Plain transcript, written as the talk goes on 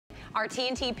our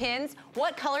TNT pins.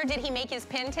 What color did he make his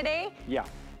pin today? Yeah.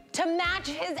 To match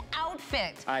his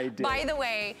outfit. I did. By the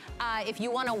way, if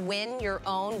you want to win your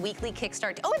own weekly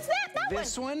Kickstart, oh, it's that one.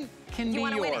 This one can be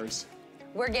yours.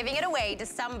 We're giving it away to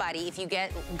somebody. If you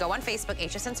go on Facebook,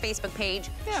 HSN's Facebook page,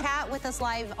 chat with us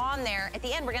live on there. At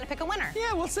the end, we're gonna pick a winner.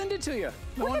 Yeah, we'll send it to you.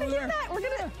 We're gonna do that. We're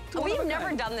gonna. We've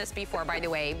never done this before, by the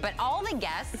way, but all the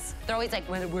guests, they're always like,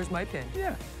 "Where's my pin?"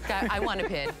 Yeah. I want a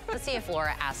pin. Let's see if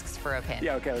Laura asks for a pin.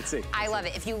 Yeah, okay, let's see. I love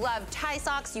it. If you love tie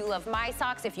socks, you love my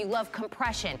socks. If you love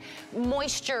compression,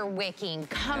 moisture wicking,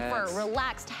 comfort,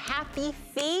 relaxed, happy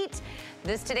feet,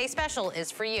 this today's special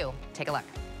is for you. Take a look.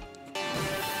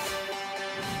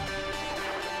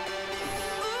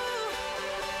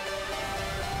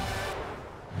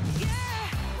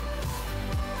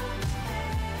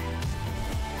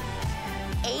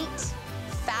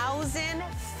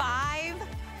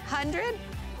 $8,500.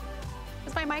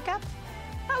 Is my mic up?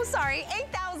 Oh, sorry,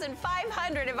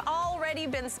 8,500 have already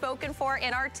been spoken for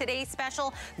in our today's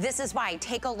special. This is why,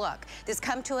 take a look. This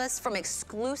come to us from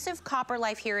exclusive Copper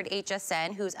Life here at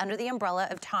HSN, who's under the umbrella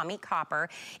of Tommie Copper.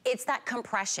 It's that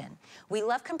compression. We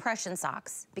love compression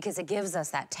socks because it gives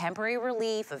us that temporary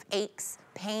relief of aches,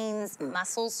 pains,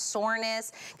 muscles,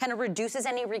 soreness, kind of reduces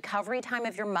any recovery time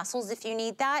of your muscles if you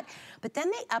need that. But then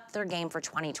they upped their game for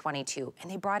 2022 and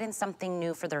they brought in something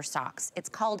new for their socks. It's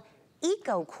called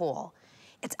EcoCool.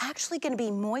 It's actually gonna be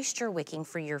moisture wicking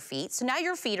for your feet. So now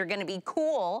your feet are gonna be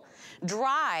cool,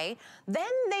 dry.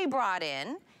 Then they brought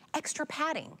in extra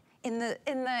padding in the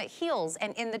heels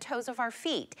and in the toes of our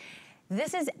feet.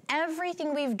 This is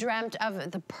everything we've dreamt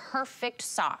of, the perfect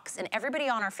socks. And everybody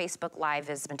on our Facebook Live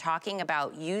has been talking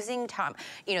about using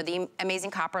the amazing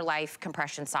Copper Life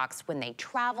compression socks when they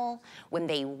travel, when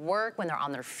they work, when they're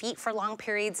on their feet for long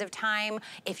periods of time.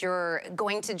 If you're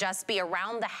going to just be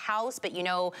around the house, but you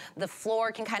know, the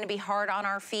floor can kind of be hard on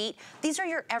our feet. These are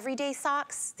your everyday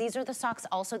socks. These are the socks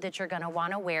also that you're gonna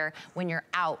wanna wear when you're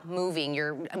out moving,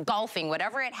 you're golfing,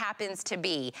 whatever it happens to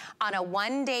be. On a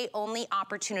one-day only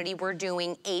opportunity, we're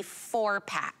doing a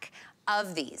 4-pack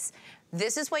of these.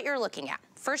 This is what you're looking at.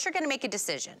 First, you're gonna make a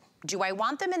decision. Do I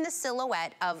want them in the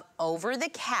silhouette of over the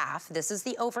calf? This is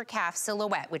the over calf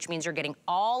silhouette, which means you're getting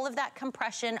all of that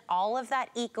compression, all of that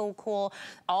EcoCool,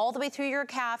 all the way through your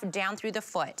calf, down through the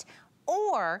foot.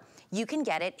 Or you can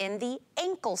get it in the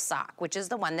ankle sock, which is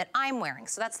the one that I'm wearing.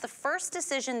 So that's the first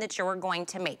decision that you're going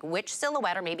to make, which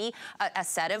silhouette, or maybe a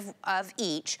set of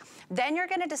each. Then you're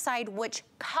gonna decide which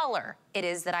color it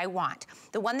is that I want.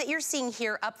 The one that you're seeing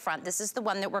here up front, this is the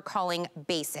one that we're calling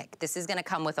basic. This is gonna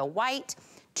come with a white,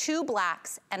 2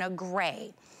 blacks, and a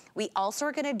gray. We also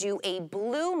are gonna do a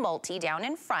blue multi down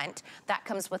in front that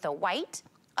comes with a white,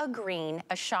 a green,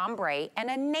 a chambray, and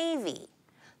a navy.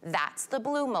 That's the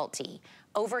blue multi.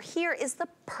 Over here is the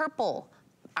purple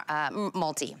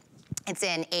multi. It's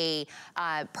in a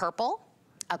purple,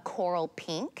 a coral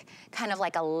pink, kind of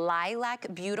like a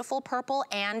lilac, beautiful purple,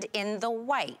 and in the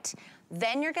white.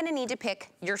 Then you're gonna need to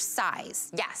pick your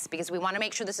size. Yes, because we wanna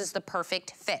make sure this is the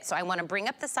perfect fit. So I wanna bring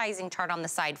up the sizing chart on the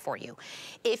side for you.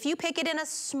 If you pick it in a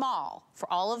small, for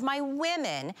all of my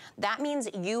women, that means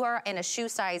you are in a shoe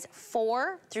size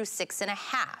 4 through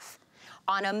 6.5.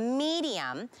 On a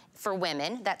medium for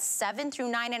women, that's 7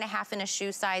 through 9.5 in a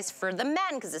shoe size. For the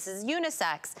men, because this is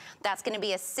unisex, that's gonna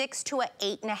be a 6 to a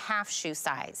 8.5 shoe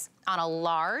size. On a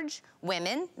large,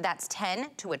 women, that's 10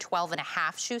 to a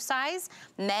 12.5 shoe size.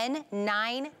 Men,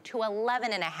 9 to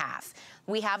 11.5.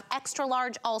 We have extra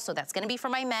large also, that's gonna be for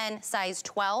my men, size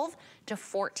 12 to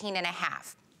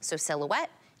 14.5. So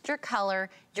silhouette, your color,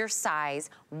 your size,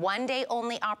 one day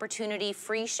only opportunity,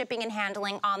 free shipping and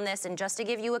handling on this. And just to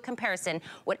give you a comparison,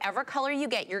 whatever color you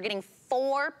get, you're getting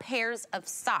 4 pairs of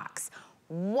socks.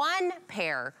 1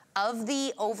 pair of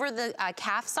the over the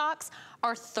calf socks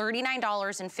are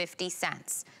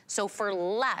 $39.50. So for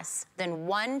less than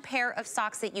 1 pair of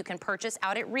socks that you can purchase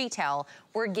out at retail,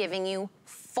 we're giving you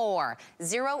 4.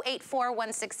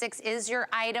 084166 is your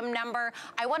item number.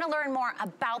 I want to learn more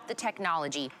about the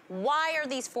technology. Why are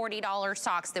these $40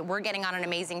 socks that we're getting on an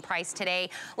amazing price today?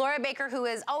 Laura Baker, who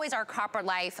is always our Copper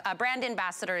Life brand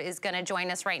ambassador, is going to join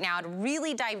us right now to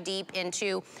really dive deep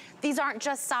into, these aren't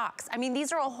just socks. I mean,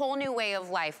 these are a whole new way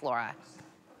of life, Laura.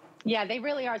 Yeah, they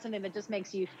really are something that just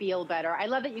makes you feel better. I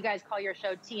love that you guys call your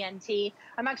show TNT.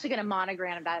 I'm actually going to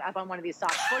monogram that up on one of these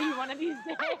socks for you one of these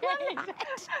days. I love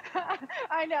that.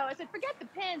 I know. I said, forget the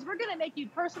pins. We're going to make you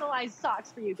personalized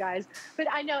socks for you guys. But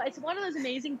I know it's one of those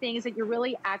amazing things that you're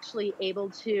really actually able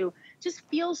to just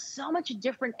feel so much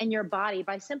different in your body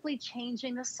by simply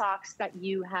changing the socks that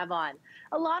you have on.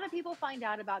 A lot of people find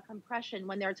out about compression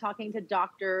when they're talking to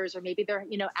doctors or maybe they're,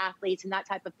 athletes and that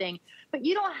type of thing. But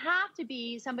you don't have to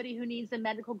be somebody who needs the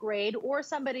medical grade or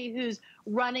somebody who's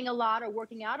running a lot or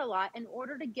working out a lot in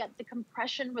order to get the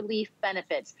compression relief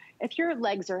benefits. If your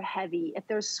legs are heavy, if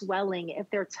they're swelling, if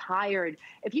they're tired,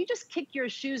 if you just kick your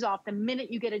shoes off the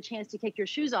minute you get a chance to kick your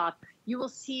shoes off, you will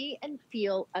see and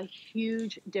feel a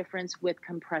huge difference with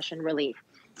compression relief.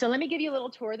 So let me give you a little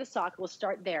tour of the sock. We'll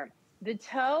start there. The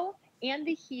toe and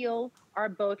the heel are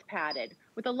both padded.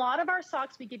 With a lot of our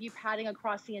socks, we give you padding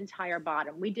across the entire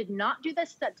bottom. We did not do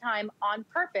this that time on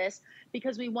purpose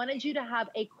because we wanted you to have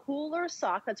a cooler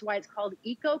sock. That's why it's called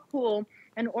EcoCool,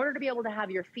 in order to be able to have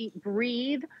your feet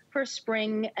breathe for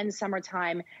spring and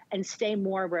summertime and stay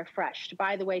more refreshed.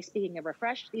 By the way, speaking of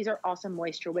refreshed, these are also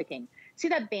moisture wicking. See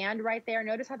that band right there?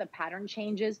 Notice how the pattern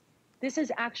changes? This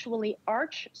is actually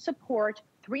arch support,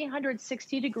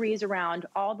 360 degrees around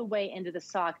all the way into the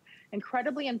sock.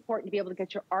 Incredibly important to be able to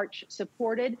get your arch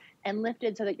supported and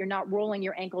lifted so that you're not rolling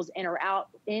your ankles in or out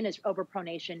in as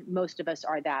overpronation. Most of us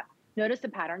are that. Notice the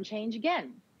pattern change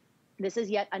again. This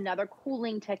is yet another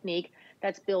cooling technique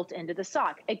that's built into the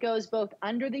sock. It goes both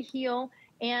under the heel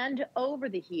and over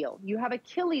the heel. You have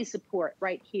Achilles support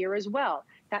right here as well.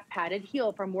 That padded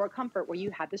heel for more comfort where you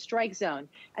have the strike zone.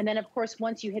 And then, of course,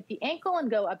 once you hit the ankle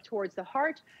and go up towards the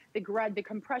heart, the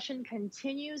compression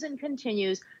continues and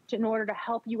continues in order to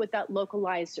help you with that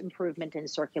localized improvement in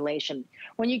circulation.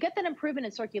 When you get that improvement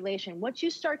in circulation, what you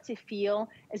start to feel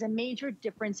is a major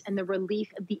difference in the relief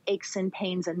of the aches and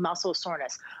pains and muscle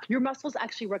soreness. Your muscles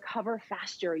actually recover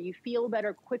faster. You feel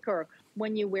better quicker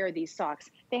when you wear these socks.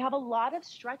 They have a lot of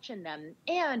stretch in them,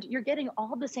 and you're getting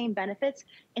all the same benefits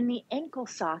in the ankle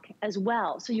sock as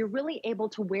well. So you're really able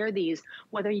to wear these,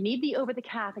 whether you need the over the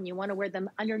calf and you want to wear them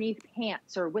underneath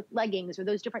pants or with leggings or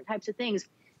those different types of things,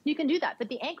 you can do that. But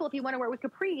the ankle, if you want to wear with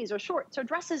capris or shorts or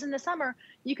dresses in the summer,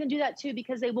 you can do that too,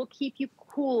 because they will keep you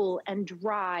cool and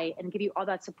dry and give you all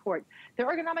that support. The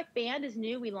ergonomic band is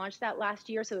new. We launched that last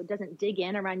year so it doesn't dig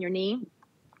in around your knee.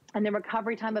 And the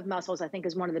recovery time of muscles, I think,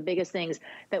 is one of the biggest things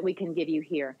that we can give you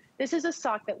here. This is a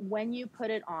sock that when you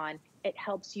put it on, it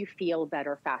helps you feel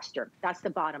better faster. That's the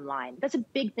bottom line. That's a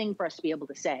big thing for us to be able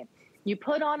to say. You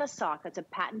put on a sock that's a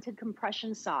patented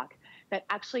compression sock that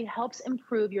actually helps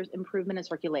improve your improvement in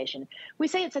circulation. We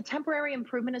say it's a temporary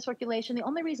improvement in circulation. The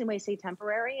only reason we say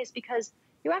temporary is because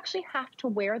you actually have to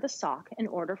wear the sock in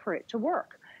order for it to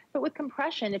work. But with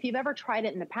compression, if you've ever tried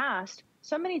it in the past,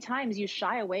 so many times you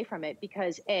shy away from it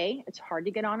because A, it's hard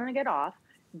to get on and get off.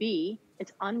 B,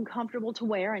 it's uncomfortable to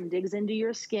wear and digs into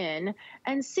your skin.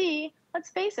 And C, let's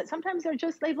face it, sometimes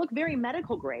they look very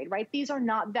medical grade, right? These are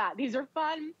not that. These are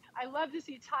fun. I love to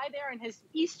see Ty there in his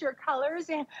Easter colors.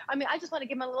 And I mean, I just want to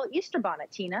give him a little Easter bonnet,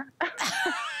 Tina.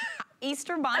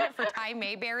 Easter bonnet for Ty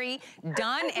Mayberry,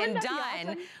 done and done.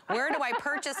 Awesome? Where do I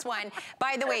purchase one?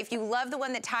 By the way, if you love the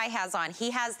one that Ty has on, he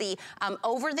has the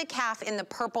over the calf in the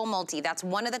purple multi. That's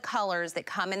one of the colors that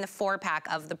come in the 4-pack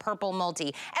of the purple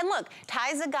multi. And look,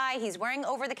 Ty's a guy, he's wearing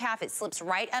over the calf. It slips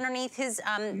right underneath his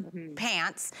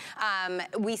pants.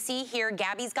 We see here,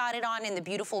 Gabby's got it on in the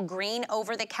beautiful green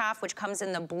over the calf, which comes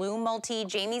in the blue multi.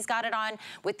 Jamie's got it on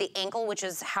with the ankle, which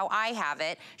is how I have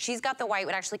it. She's got the white,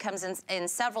 which actually comes in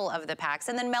several of the packs.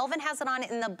 And then Melvin has it on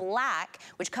in the black,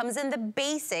 which comes in the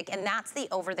basic, and that's the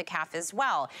over the calf as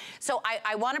well. So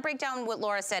I want to break down what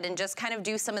Laura said and just kind of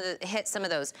do hit some of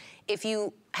those. If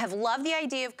you have loved the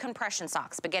idea of compression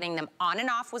socks, but getting them on and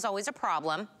off was always a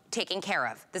problem, taken care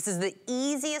of. This is the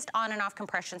easiest on and off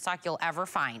compression sock you'll ever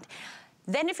find.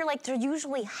 Then if you're like, they're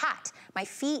usually hot. My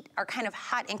feet are kind of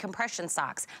hot in compression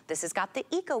socks. This has got the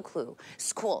EcoCool.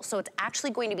 It's cool. So it's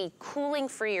actually going to be cooling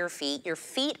for your feet. Your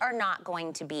feet are not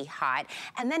going to be hot.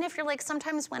 And then if you're like,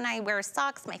 sometimes when I wear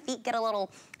socks, my feet get a little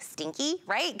stinky,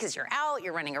 right? Because you're out,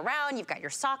 you're running around, you've got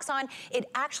your socks on. It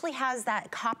actually has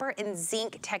that copper and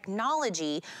zinc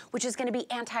technology, which is going to be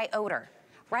anti-odor.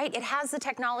 Right? It has the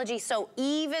technology, so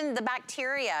even the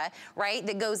bacteria, right,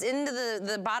 that goes into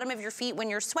the bottom of your feet when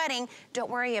you're sweating,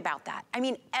 don't worry about that. I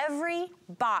mean, every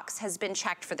box has been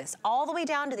checked for this, all the way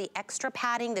down to the extra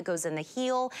padding that goes in the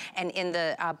heel and in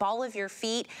the ball of your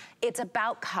feet. It's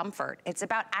about comfort. It's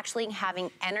about actually having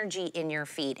energy in your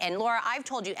feet. And Laura, I've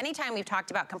told you, anytime we've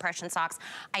talked about compression socks,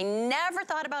 I never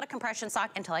thought about a compression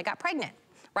sock until I got pregnant.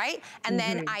 right? And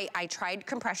then I tried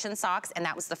compression socks, and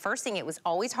that was the first thing. It was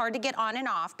always hard to get on and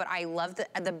off, but I love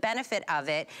the benefit of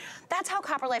it. That's how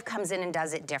Copper Life comes in and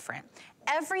does it different.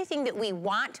 Everything that we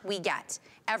want, we get.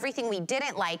 Everything we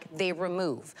didn't like, they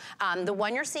remove. The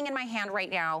one you're seeing in my hand right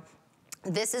now,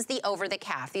 this is the over the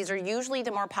calf. These are usually the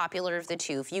more popular of the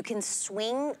two. If you can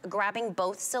swing grabbing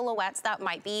both silhouettes, that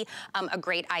might be a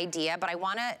great idea, but I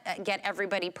wanna get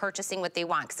everybody purchasing what they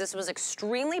want, because this was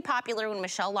extremely popular when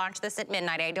Michelle launched this at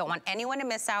midnight. I don't want anyone to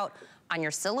miss out on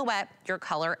your silhouette, your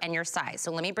color, and your size.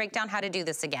 So let me break down how to do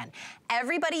this again.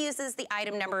 Everybody uses the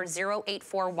item number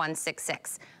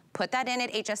 084166. Put that in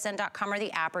at hsn.com or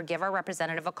the app, or give our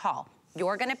representative a call.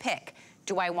 You're gonna pick,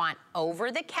 do I want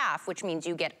over the calf, which means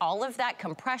you get all of that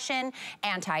compression,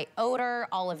 anti-odor,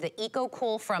 all of the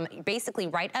EcoCool from basically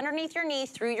right underneath your knee,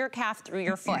 through your calf, through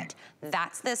your foot.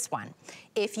 That's this one.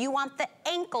 If you want the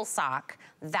ankle sock,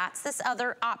 that's this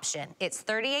other option. It's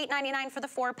 $38.99 for the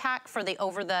 4-pack. For the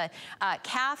over the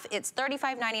calf, it's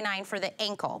 $35.99 for the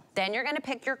ankle. Then you're gonna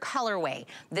pick your colorway.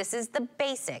 This is the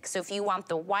basic. So if you want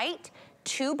the white,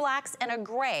 2 blacks, and a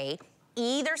gray,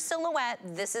 either silhouette,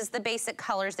 this is the basic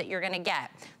colors that you're gonna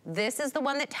get. This is the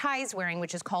one that Ty's wearing,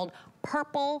 which is called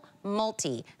Purple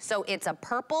Multi. So it's a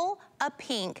purple, a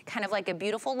pink, kind of like a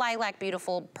beautiful lilac,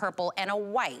 beautiful purple, and a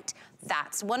white.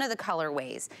 That's one of the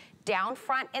colorways. Down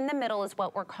front in the middle is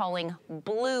what we're calling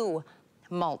Blue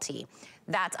Multi.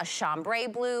 That's a chambray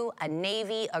blue, a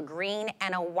navy, a green,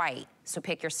 and a white. So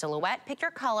pick your silhouette, pick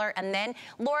your color, and then,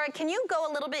 Laura, can you go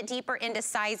a little bit deeper into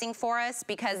sizing for us?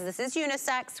 Because this is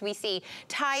unisex. We see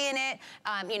Ty in it.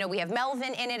 You know, we have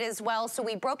Melvin in it as well. So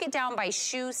we broke it down by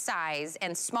shoe size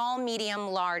and small, medium,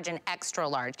 large, and extra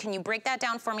large. Can you break that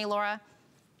down for me, Laura?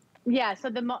 Yeah, so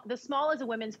the small is a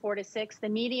women's 4 to 6. The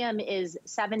medium is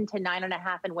 7 to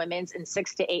 9.5 in women's and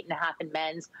 6 to 8.5 in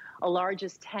men's. A large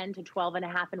is 10 to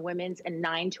 12.5 in women's and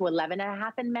 9 to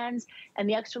 11.5 in men's. And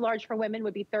the extra large for women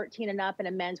would be 13 and up, and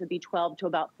in men's would be 12 to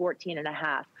about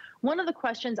 14.5. One of the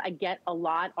questions I get a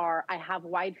lot are, I have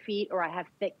wide feet or I have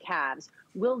thick calves.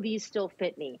 Will these still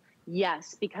fit me?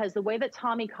 Yes, because the way that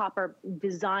Tommie Copper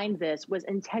designed this was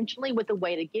intentionally with a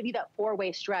way to give you that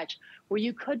 4-way stretch where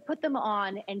you could put them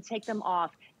on and take them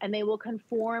off, and they will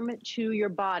conform to your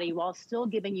body while still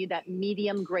giving you that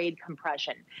medium grade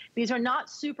compression. These are not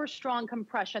super strong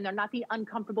compression. They're not the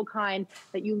uncomfortable kind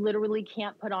that you literally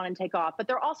can't put on and take off, but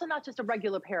they're also not just a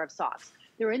regular pair of socks.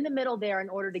 They're in the middle there in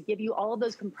order to give you all of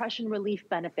those compression relief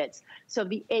benefits. So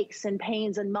the aches and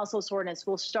pains and muscle soreness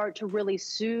will start to really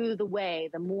soothe away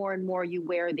the more and more you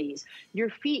wear these.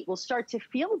 Your feet will start to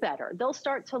feel better. They'll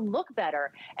start to look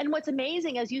better. And what's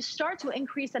amazing, as you start to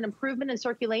increase that improvement in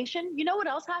circulation, you know what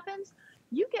else happens?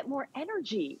 You get more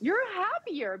energy. You're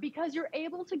happier because you're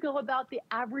able to go about the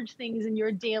average things in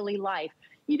your daily life.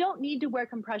 You don't need to wear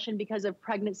compression because of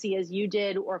pregnancy as you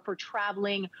did, or for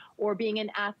traveling or being an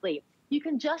athlete. You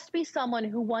can just be someone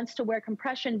who wants to wear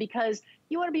compression because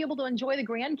you want to be able to enjoy the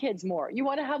grandkids more. You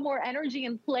want to have more energy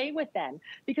and play with them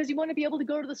because you want to be able to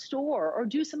go to the store or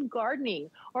do some gardening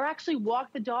or actually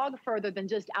walk the dog further than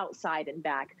just outside and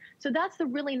back. So that's the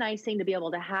really nice thing to be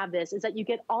able to have this, is that you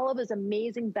get all of those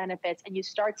amazing benefits and you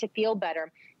start to feel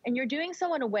better. And you're doing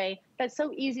so in a way that's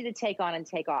so easy to take on and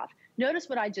take off. Notice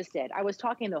what I just did. I was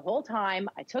talking the whole time.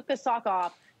 I took the sock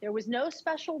off. There was no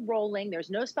special rolling. There's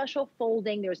no special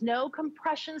folding. There's no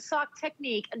compression sock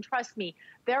technique. And trust me,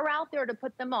 they're out there to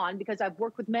put them on because I've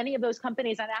worked with many of those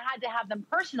companies and I had to have them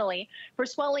personally for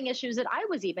swelling issues that I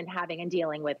was even having and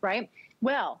dealing with, right?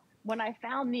 Well, when I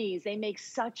found these, they make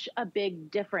such a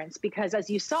big difference because, as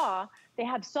you saw, they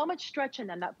have so much stretch in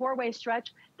them, that 4-way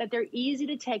stretch, that they're easy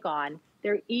to take on.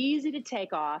 They're easy to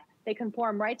take off. They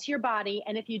conform right to your body.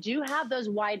 And if you do have those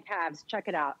wide calves, check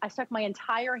it out. I stuck my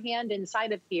entire hand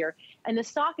inside of here and the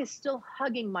sock is still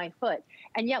hugging my foot.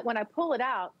 And yet when I pull it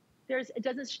out, it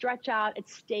doesn't stretch out. It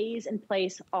stays in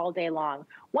place all day long.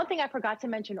 One thing I forgot to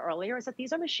mention earlier is that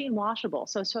these are machine washable.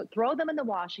 So throw them in the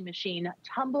washing machine,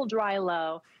 tumble dry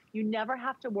low. You never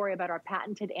have to worry about our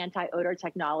patented anti-odor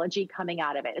technology coming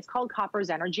out of it. It's called Copper's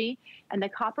Energy, and the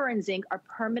copper and zinc are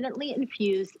permanently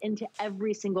infused into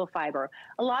every single fiber.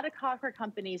 A lot of copper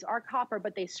companies are copper,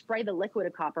 but they spray the liquid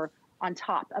of copper on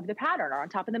top of the pattern or on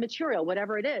top of the material,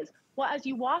 whatever it is. Well, as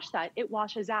you wash that, it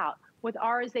washes out. With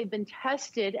ours, they've been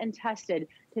tested and tested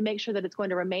to make sure that it's going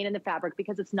to remain in the fabric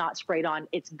because it's not sprayed on.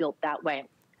 It's built that way.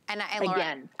 And Laura,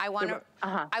 again, I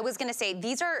was gonna say,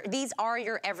 these are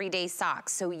your everyday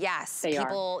socks. So yes,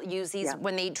 people use these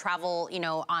when they travel, you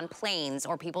know, on planes,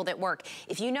 or people that work.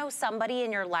 If you know somebody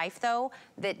in your life though,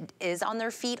 that is on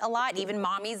their feet a lot, even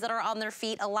mommies that are on their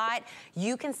feet a lot,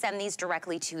 you can send these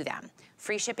directly to them.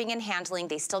 Free shipping and handling,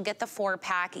 they still get the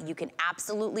 4-pack. You can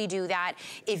absolutely do that.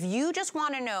 If you just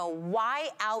wanna know why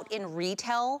out in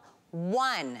retail,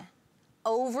 one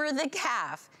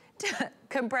over-the-calf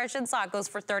compression sock goes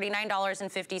for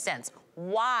 $39.50.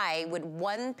 Why would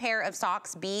one pair of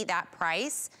socks be that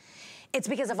price? It's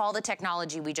because of all the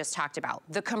technology we just talked about.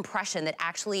 The compression that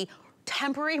actually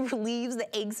temporarily relieves the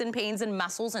aches and pains and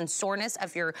muscles and soreness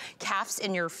of your calves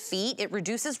and your feet. It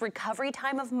reduces recovery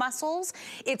time of muscles.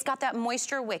 It's got that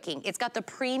moisture wicking. It's got the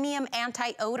premium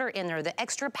anti-odor in there, the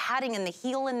extra padding in the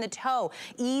heel and the toe,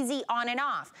 easy on and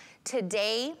off.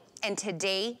 Today, and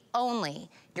today only,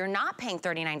 you're not paying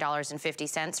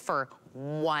 $39.50 for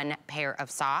one pair of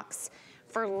socks.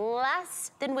 For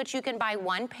less than what you can buy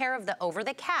one pair of the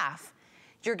over-the-calf,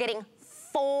 you're getting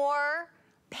 4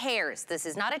 pairs. This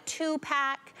is not a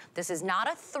 2-pack. This is not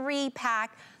a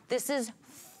 3-pack. This is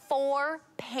 4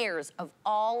 pairs of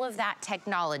all of that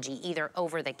technology, either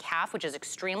over the calf, which is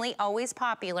extremely always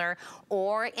popular,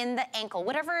 or in the ankle,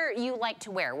 whatever you like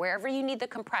to wear, wherever you need the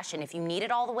compression. If you need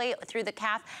it all the way through the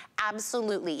calf,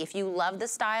 absolutely. If you love the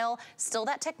style, still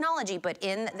that technology, but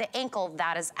in the ankle,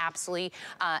 that is absolutely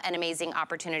an amazing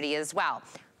opportunity as well.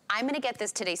 I'm gonna get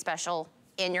this Today Special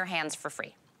in your hands for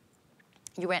free.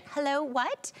 You went, hello,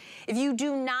 what? If you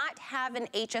do not have an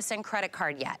HSN credit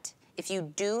card yet, if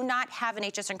you do not have an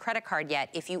HSN credit card yet,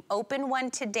 if you open one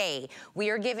today, we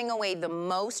are giving away the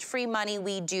most free money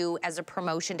we do as a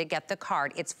promotion to get the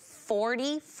card. It's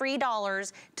 $40 free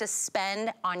to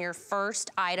spend on your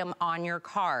first item on your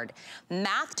card.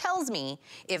 Math tells me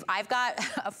if I've got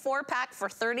a 4-pack for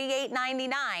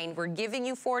 $38.99, we're giving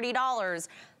you $40.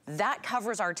 That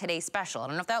covers our Today Special. I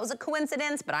don't know if that was a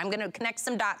coincidence, but I'm gonna connect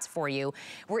some dots for you.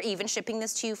 We're even shipping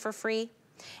this to you for free.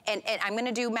 And I'm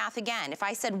gonna do math again. If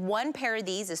I said one pair of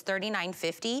these is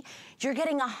 $39.50, you're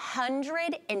getting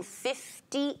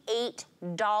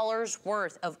 $158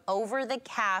 worth of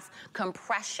over-the-calf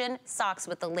compression socks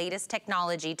with the latest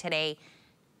technology today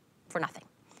for nothing.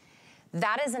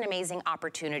 That is an amazing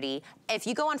opportunity. If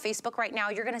you go on Facebook right now,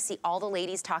 you're gonna see all the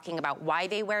ladies talking about why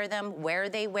they wear them, where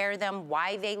they wear them,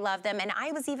 why they love them. And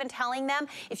I was even telling them,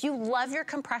 if you love your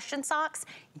compression socks,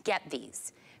 get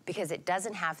these, because it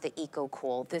doesn't have the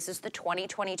EcoCool. This is the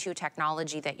 2022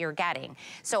 technology that you're getting.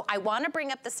 So I wanna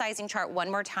bring up the sizing chart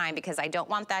one more time, because I don't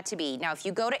want that to be. Now, if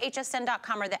you go to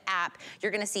hsn.com or the app,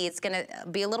 you're gonna see it's gonna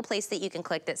be a little place that you can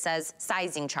click that says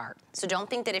sizing chart. So don't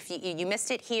think that if you missed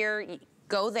it here,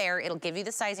 go there, it'll give you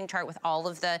the sizing chart with all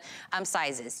of the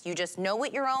sizes. You just know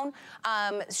what your own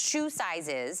shoe size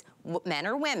is, men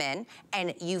or women,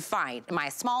 and you find, am I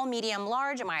a small, medium,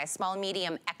 large? Am I a small,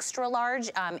 medium, extra large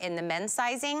in the men's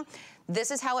sizing?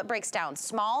 This is how it breaks down.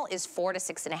 Small is 4 to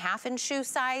 6.5 in shoe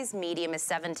size, medium is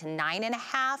 7 to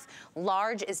 9.5,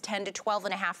 large is 10 to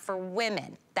 12.5 for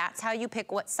women. That's how you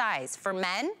pick what size. For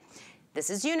men, this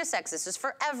is unisex, this is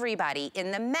for everybody.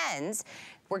 In the men's,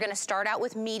 we're gonna start out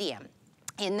with medium.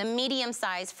 In the medium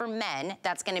size for men,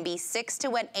 that's gonna be 6 to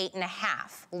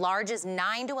 8.5. Large is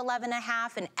 9 to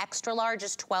 11.5, and extra large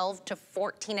is 12 to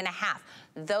 14.5.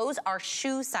 Those are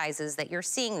shoe sizes that you're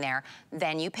seeing there.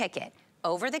 Then you pick it.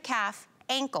 Over the calf,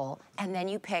 ankle, and then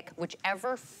you pick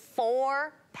whichever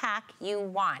 4-pack you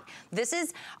want. This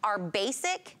is our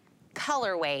basic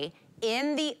colorway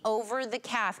in the over the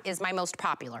calf is my most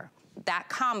popular. That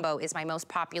combo is my most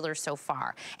popular so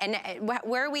far. And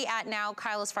where are we at now,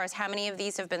 Kyle, as far as how many of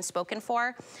these have been spoken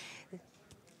for?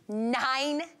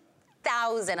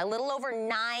 9,000, a little over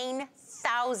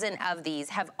 9,000 of these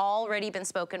have already been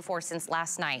spoken for since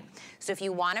last night. So if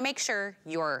you wanna make sure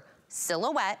your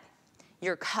silhouette,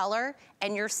 your color,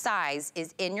 and your size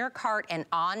is in your cart and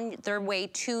on their way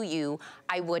to you,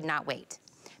 I would not wait.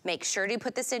 Make sure to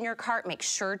put this in your cart. Make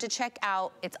sure to check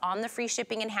out. It's on the free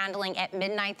shipping and handling at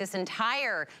midnight. This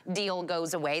entire deal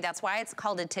goes away. That's why it's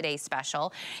called a Today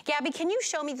Special. Gabby, can you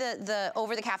show me the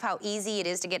over the calf, how easy it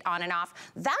is to get on and off?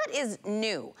 That is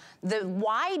new. The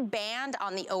wide band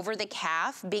on the over the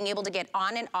calf, being able to get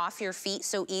on and off your feet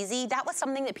so easy, that was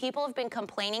something that people have been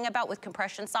complaining about with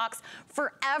compression socks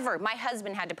forever. My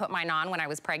husband had to put mine on when I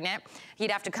was pregnant. He'd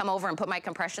have to come over and put my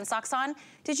compression socks on.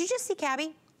 Did you just see,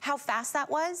 Gabby, how fast that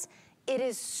was? It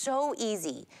is so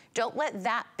easy. Don't let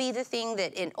that be the thing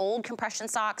that in old compression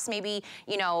socks, maybe,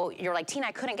 you know, you're like, Tina,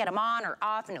 I couldn't get them on or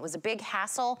off and it was a big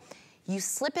hassle. You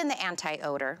slip in the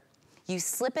anti-odor, You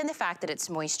slip in the fact that it's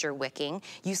moisture wicking.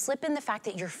 You slip in the fact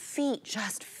that your feet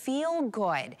just feel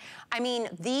good. I mean,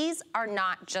 these are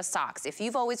not just socks. If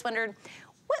you've always wondered,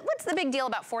 what's the big deal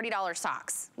about $40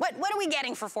 socks? What are we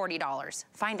getting for $40?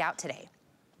 Find out today.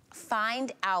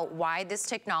 Find out why this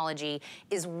technology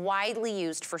is widely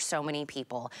used for so many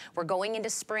people. We're going into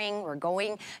spring, we're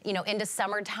going, into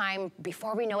summertime.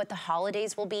 Before we know it, the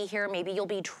holidays will be here. Maybe you'll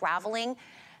be traveling.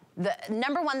 The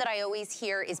number one that I always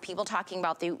hear is people talking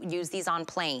about they use these on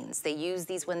planes. They use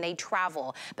these when they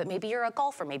travel, but maybe you're a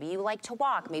golfer, maybe you like to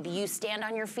walk, maybe you stand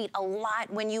on your feet a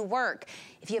lot when you work.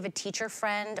 If you have a teacher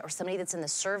friend or somebody that's in the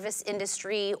service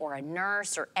industry or a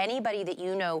nurse or anybody that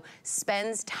you know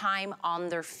spends time on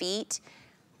their feet,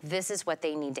 this is what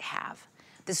they need to have.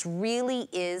 This really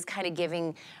is kind of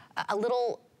giving a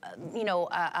little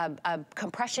a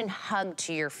compression hug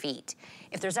to your feet.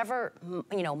 If there's ever,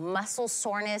 muscle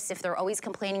soreness, if they're always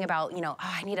complaining about, oh,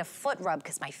 I need a foot rub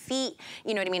because my feet,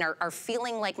 are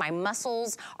feeling like my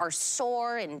muscles are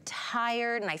sore and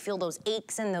tired, and I feel those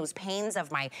aches and those pains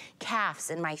of my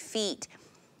calves and my feet.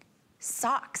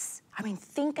 Socks. I mean,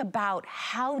 think about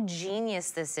how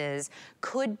genius this is,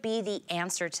 could be the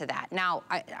answer to that. Now,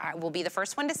 I will be the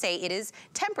first one to say it is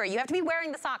temporary. You have to be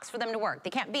wearing the socks for them to work. They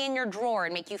can't be in your drawer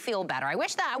and make you feel better. I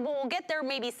wish that we'll get there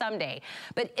maybe someday.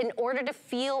 But in order to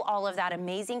feel all of that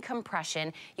amazing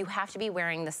compression, you have to be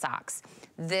wearing the socks.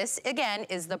 This, again,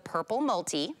 is the purple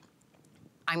multi.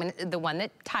 The one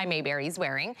that Ty Mayberry's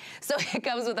wearing. So it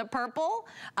comes with a purple,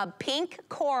 a pink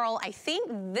coral. I think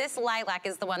this lilac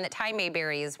is the one that Ty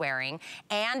Mayberry is wearing,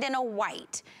 and in a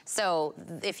white. So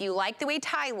if you like the way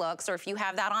Ty looks, or if you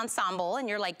have that ensemble and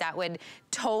you're like, that would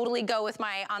totally go with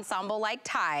my ensemble like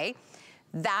Ty,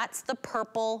 that's the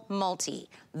purple multi.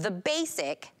 The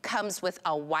basic comes with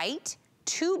a white,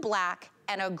 2 black,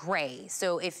 and a gray.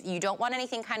 So if you don't want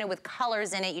anything kind of with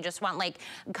colors in it, you just want like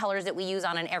colors that we use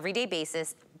on an everyday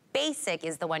basis, basic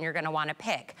is the one you're gonna wanna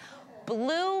pick.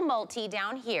 Blue multi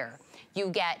down here, you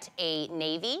get a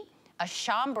navy, a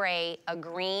chambray, a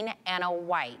green, and a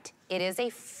white. It is a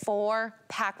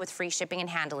 4-pack with free shipping and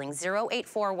handling.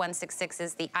 084166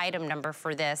 is the item number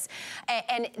for this.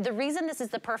 And the reason this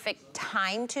is the perfect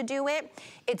time to do it,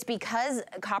 it's because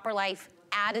Copper Life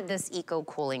added this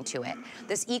eco-cooling to it.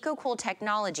 This eco-cool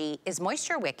technology is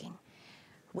moisture wicking.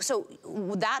 So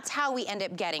that's how we end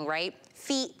up getting, right?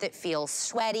 Feet that feel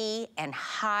sweaty and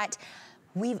hot.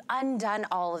 We've undone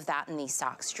all of that in these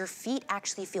socks. Your feet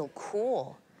actually feel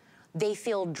cool. They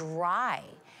feel dry.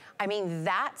 I mean,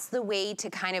 that's the way to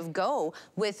kind of go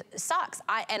with socks.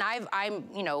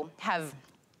 Have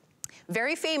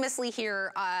very famously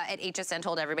here at HSN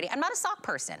told everybody, I'm not a sock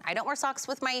person. I don't wear socks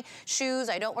with my shoes.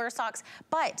 I don't wear socks,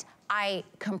 but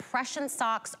compression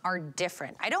socks are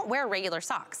different. I don't wear regular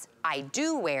socks. I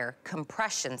do wear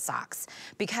compression socks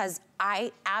because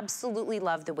I absolutely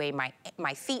love the way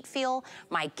my feet feel,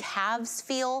 my calves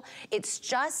feel. It's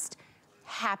just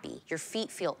happy. Your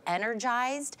feet feel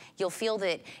energized. You'll feel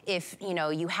that if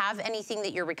you have anything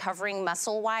that you're recovering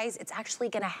muscle-wise, it's actually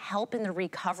gonna help in the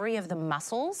recovery of the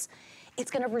muscles. It's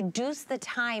gonna reduce the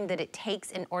time that it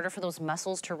takes in order for those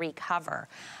muscles to recover.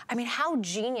 I mean, how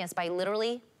genius by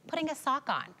literally putting a sock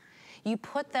on. You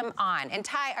put them on. And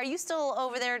Ty, are you still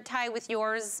over there, Ty, with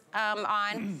yours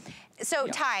on? So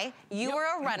yeah. Ty, you were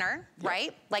a runner,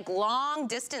 right? Like long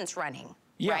distance running,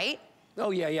 right?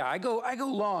 Oh yeah. I go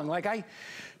long. Like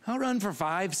I'll run for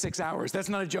 5-6 hours. That's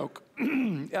not a joke.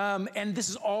 And this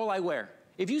is all I wear.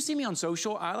 If you see me on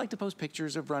social, I like to post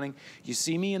pictures of running. You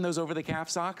see me in those over-the-calf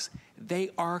socks, they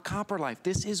are Copper Life.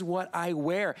 This is what I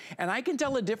wear. And I can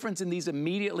tell a difference in these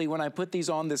immediately when I put these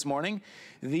on this morning.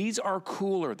 These are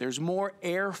cooler. There's more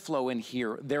airflow in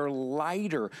here. They're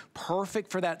lighter,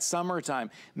 perfect for that summertime.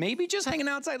 Maybe just hanging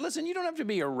outside. Listen, you don't have to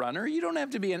be a runner. You don't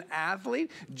have to be an athlete.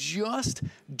 Just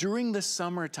during the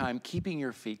summertime, keeping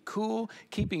your feet cool,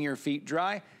 keeping your feet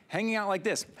dry. Hanging out like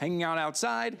this, hanging out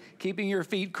outside, keeping your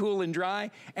feet cool and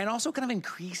dry, and also kind of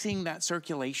increasing that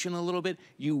circulation a little bit,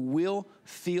 you will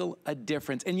feel a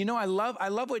difference. And I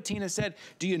love what Tina said.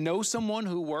 Do you know someone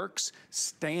who works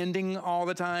standing all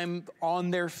the time on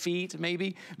their feet,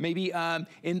 maybe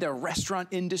in the restaurant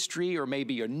industry, or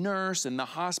maybe a nurse in the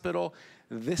hospital?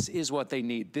 This is what they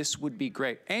need. This would be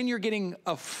great. And you're getting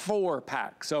a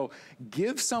 4-pack. So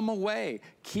give some away,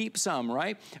 keep some,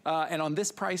 right? And on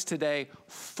this price today,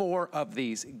 4 of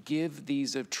these. Give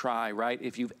these a try, right?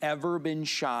 If you've ever been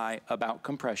shy about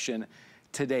compression,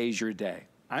 today's your day.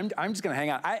 I'm just gonna hang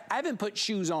out. I haven't put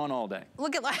shoes on all day.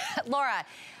 Look at Laura.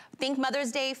 Think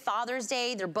Mother's Day, Father's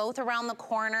Day, they're both around the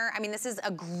corner. I mean, this is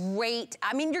a great,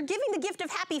 you're giving the gift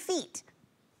of happy feet.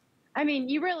 I mean,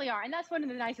 you really are. And that's one of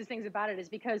the nicest things about it is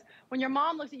because when your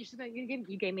mom looks at you, she's like, you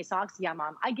gave me socks? Yeah,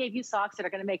 mom. I gave you socks that are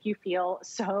going to make you feel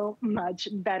so much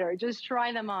better. Just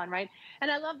try them on, right?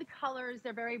 And I love the colors.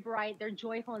 They're very bright. They're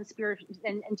joyful and spirit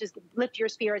and just lift your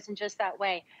spirits in just that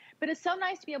way. But it's so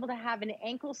nice to be able to have an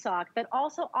ankle sock that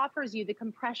also offers you the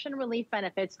compression relief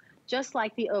benefits, just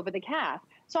like the over the calf.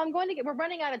 So we're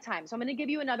running out of time. So I'm going to give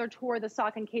you another tour of the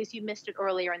sock in case you missed it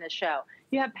earlier in the show.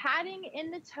 You have padding in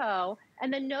the toe,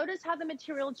 and then notice how the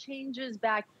material changes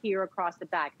back here across the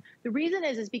back. The reason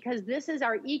is because this is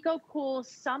our EcoCool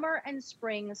summer and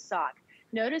spring sock.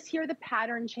 Notice here the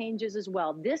pattern changes as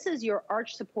well. This is your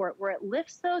arch support where it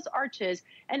lifts those arches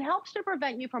and helps to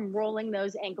prevent you from rolling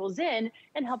those ankles in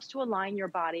and helps to align your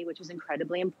body, which is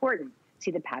incredibly important.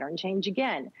 See the pattern change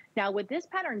again. Now with this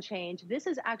pattern change, this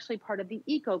is actually part of the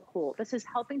EcoCool. This is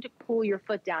helping to cool your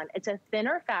foot down. It's a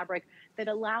thinner fabric that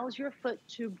allows your foot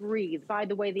to breathe. By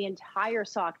the way, the entire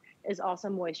sock is also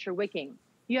moisture wicking.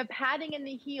 You have padding in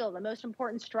the heel, the most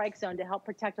important strike zone to help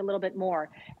protect a little bit more.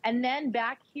 And then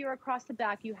back here across the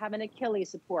back, you have an Achilles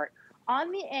support.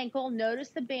 On the ankle, notice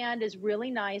the band is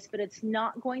really nice, but it's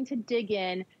not going to dig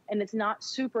in and it's not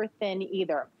super thin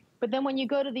either. But then when you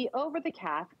go to the over the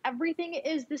calf, everything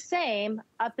is the same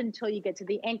up until you get to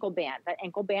the ankle band. That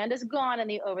ankle band is gone in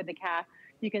the over the calf.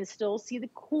 You can still see the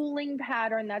cooling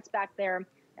pattern that's back there.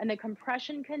 And the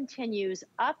compression continues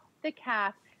up the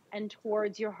calf and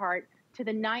towards your heart to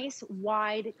the nice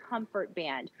wide comfort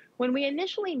band. When we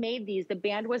initially made these, the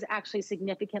band was actually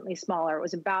significantly smaller. It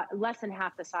was about less than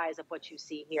half the size of what you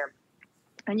see here.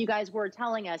 And you guys were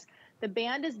telling us the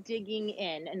band is digging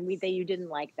in, and you didn't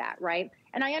like that, right?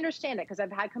 And I understand it because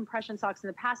I've had compression socks in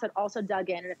the past that also dug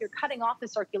in. And if you're cutting off the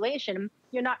circulation,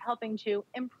 you're not helping to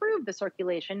improve the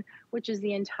circulation, which is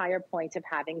the entire point of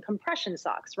having compression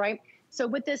socks, right? So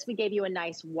with this, we gave you a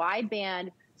nice wide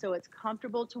band, so it's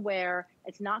comfortable to wear.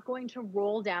 It's not going to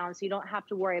roll down, so you don't have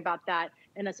to worry about that.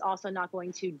 And it's also not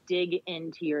going to dig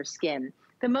into your skin.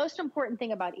 The most important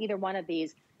thing about either one of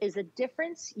these is the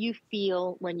difference you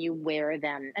feel when you wear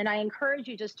them. And I encourage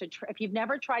you just to, if you've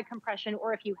never tried compression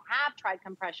or if you have tried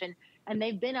compression and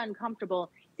they've been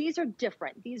uncomfortable, these are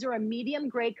different. These are a medium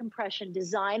grade compression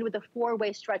designed with a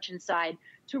 4-way stretch inside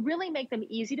to really make them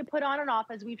easy to put on and off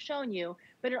as we've shown you,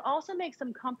 but it also makes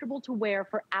them comfortable to wear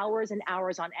for hours and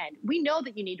hours on end. We know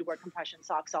that you need to wear compression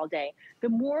socks all day. The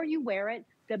more you wear it,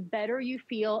 the better you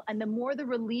feel and the more the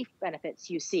relief benefits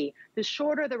you see. The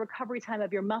shorter the recovery time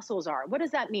of your muscles are. What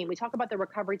does that mean? We talk about the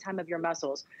recovery time of your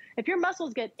muscles. If your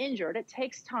muscles get injured, it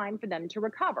takes time for them to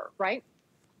recover, right?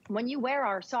 When you wear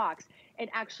our socks, it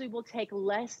actually will take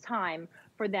less time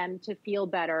for them to feel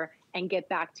better and get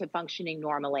back to functioning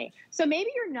normally. So maybe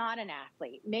you're not an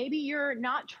athlete. Maybe you're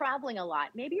not traveling a lot.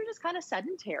 Maybe you're just kind of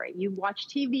sedentary. You watch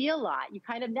TV a lot. You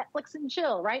kind of Netflix and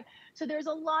chill, right? So there's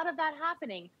a lot of that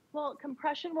happening. Well,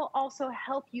 compression will also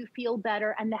help you feel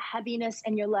better, and the heaviness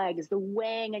in your legs, the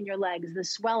weighing in your legs, the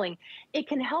swelling, it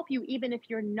can help you even if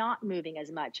you're not moving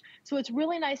as much. So it's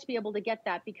really nice to be able to get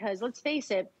that because let's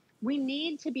face it, we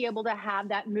need to be able to have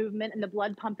that movement and the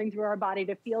blood pumping through our body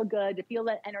to feel good, to feel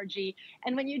that energy.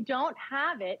 And when you don't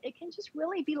have it, it can just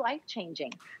really be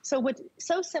life-changing. So it's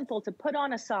so simple to put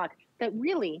on a sock that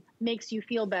really makes you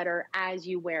feel better as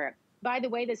you wear it. By the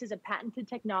way, this is a patented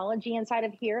technology inside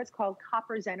of here. It's called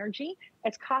Copper's Energy.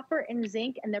 It's copper and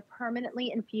zinc, and they're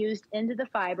permanently infused into the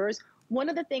fibers. One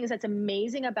of the things that's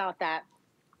amazing about that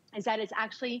is that it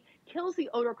actually kills the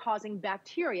odor-causing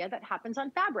bacteria that happens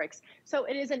on fabrics. So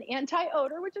it is an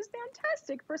anti-odor, which is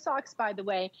fantastic for socks, by the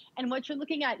way. And what you're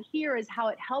looking at here is how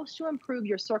it helps to improve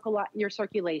your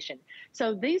circulation.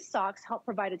 So these socks help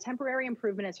provide a temporary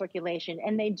improvement in circulation,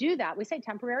 and they do that. We say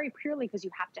temporary purely because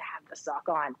you have to have the sock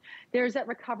on. There's that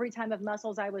recovery time of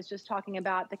muscles I was just talking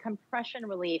about, the compression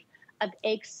relief of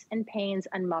aches and pains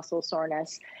and muscle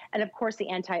soreness. And of course, the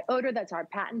anti-odor, that's our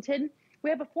patented. We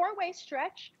have a 4-way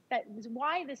stretch. That is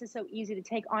why this is so easy to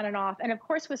take on and off. And of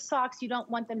course, with socks, you don't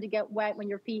want them to get wet when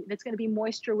your feet, that's going to be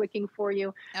moisture wicking for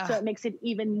you. So it makes it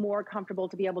even more comfortable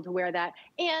to be able to wear that.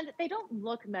 And they don't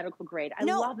look medical grade. I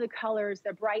love the colors.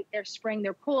 They're bright, they're spring,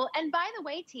 they're cool. And by the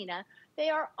way, Tina, they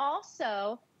are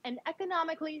also an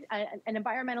economically and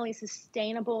environmentally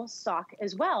sustainable sock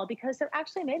as well because they're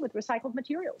actually made with recycled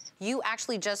materials. You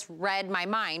actually just read my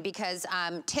mind because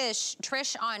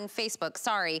Trish on Facebook,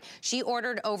 sorry, she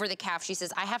ordered over the calf. She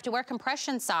says, I have to wear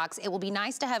compression socks. It will be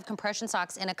nice to have compression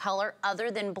socks in a color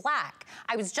other than black.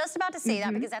 I was just about to say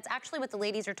that because that's actually what the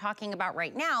ladies are talking about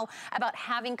right now, about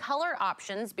having color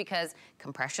options because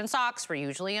compression socks were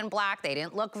usually in black. They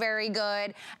didn't look very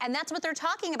good. And that's what they're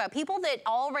talking about. People that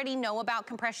already know about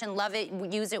compression impression, love it,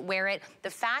 use it, wear it. The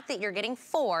fact that you're getting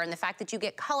 4 and the fact that you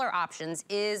get color options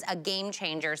is a game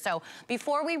changer. So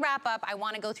before we wrap up, I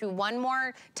wanna go through one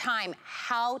more time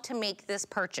how to make this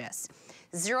purchase.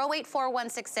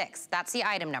 084166, that's the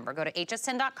item number. Go to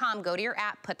hsn.com, go to your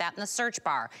app, put that in the search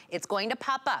bar. It's going to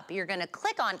pop up. You're gonna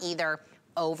click on either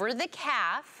over the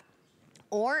calf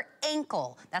or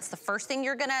ankle. That's the first thing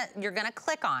you're gonna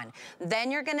click on.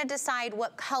 Then you're gonna decide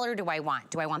what color do I want.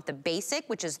 Do I want the basic,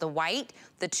 which is the white,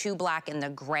 the 2 black, and the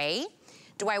gray?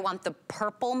 Do I want the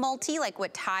purple multi, like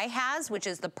what Ty has, which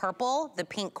is the purple, the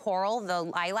pink coral, the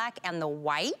lilac, and the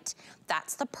white?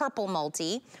 That's the purple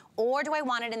multi. Or do I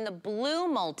want it in the blue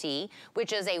multi,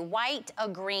 which is a white, a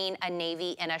green, a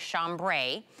navy, and a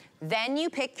chambray? Then you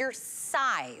pick your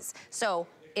size. So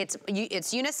it's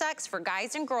unisex for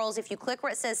guys and girls. If you click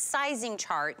where it says sizing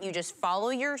chart, you just follow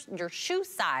your shoe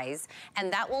size,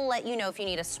 and that will let you know if you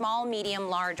need a small, medium,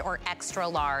 large, or extra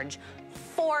large.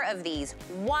 4 of these.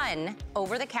 One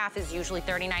over the calf is usually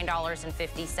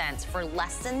 $39.50. For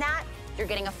less than that, you're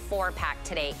getting a 4-pack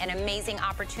today. An amazing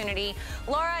opportunity.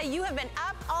 Laura, you have been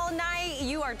up all night.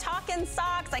 You are talking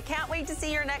socks. I can't wait to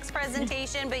see your next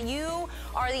presentation, but you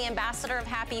are the ambassador of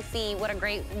Happy Feet. What a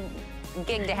great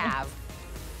gig to have.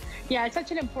 Yeah, it's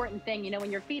such an important thing. You know,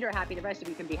 when your feet are happy, the rest of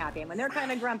you can be happy. And when they're kind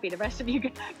of grumpy, the rest of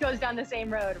you goes down the same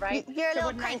road, right? You're a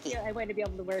little cranky. I want to be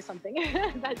able to wear something.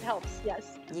 That helps,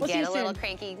 yes. You get a little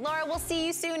cranky. Laura, we'll see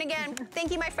you soon again.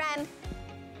 Thank you, my friend.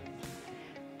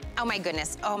 Oh my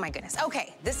goodness, oh my goodness.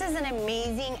 Okay, this is an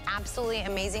amazing, absolutely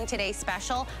amazing Today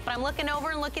special, but I'm looking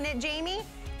over and looking at Jamie.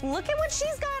 Look at what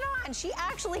she's got on. She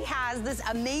actually has this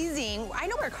amazing, I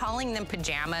know we're calling them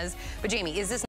pajamas, but Jamie, is this